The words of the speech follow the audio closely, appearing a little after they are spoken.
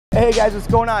Hey guys, what's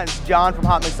going on? It's John from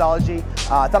Hotmixology.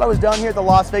 I thought I was done here at the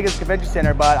Las Vegas Convention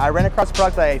Center, but I ran across a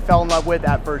product that I fell in love with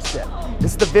at first sip.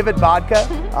 This is the Vivid Vodka.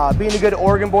 Being a good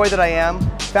Oregon boy that I am,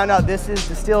 found out this is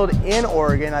distilled in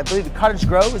Oregon. I believe Cottage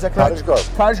Grove, is that correct? Cottage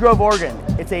Grove. Cottage Grove, Oregon.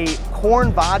 It's a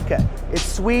corn vodka. It's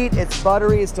sweet, it's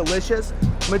buttery, it's delicious.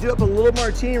 I'm gonna do up a little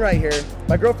martini right here.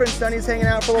 My girlfriend Sunny's hanging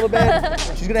out for a little bit.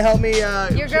 She's gonna help me.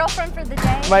 Your girlfriend for the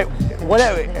day?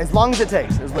 Whatever, as long as it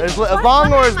takes. As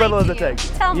long or as little as it takes.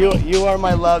 Tell me. You are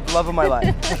my love of my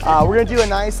life. We're gonna do a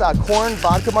nice corn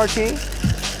vodka martini.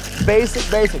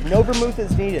 Basic, no vermouth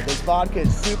is needed. This vodka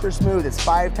is super smooth. It's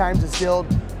 5 times distilled,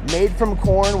 made from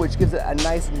corn, which gives it a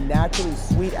nice, naturally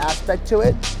sweet aspect to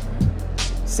it.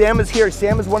 Sam is here.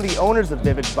 Sam is one of the owners of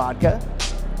Vivid Vodka.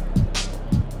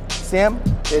 Sam?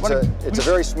 It's a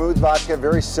very smooth vodka,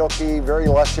 very silky, very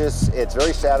luscious. It's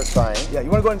very satisfying. Yeah, you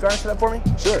want to go ahead and garnish it up for me?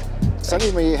 Sure.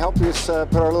 Sunny, may you help us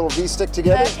put our little V-stick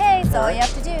together? Okay, so all you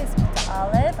have to do is put the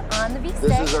olive on the V-stick.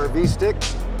 This is our V-stick.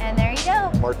 And there you go.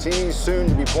 Martini soon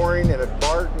to be pouring in a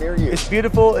bar near you. It's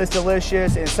beautiful, it's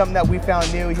delicious, and it's something that we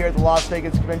found new here at the Las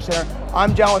Vegas Convention Center.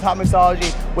 I'm John with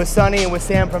Hotmixology, with Sunny and with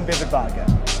Sam from Vivid Vodka.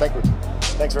 Thank you.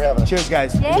 Thanks for having us. Cheers,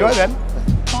 guys. Yay. Enjoy, man.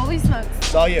 Holy smokes.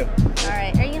 It's all you. All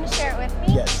right, are you going to share it with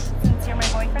me? Yes. Since you're my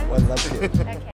boyfriend? I'd love to. Okay.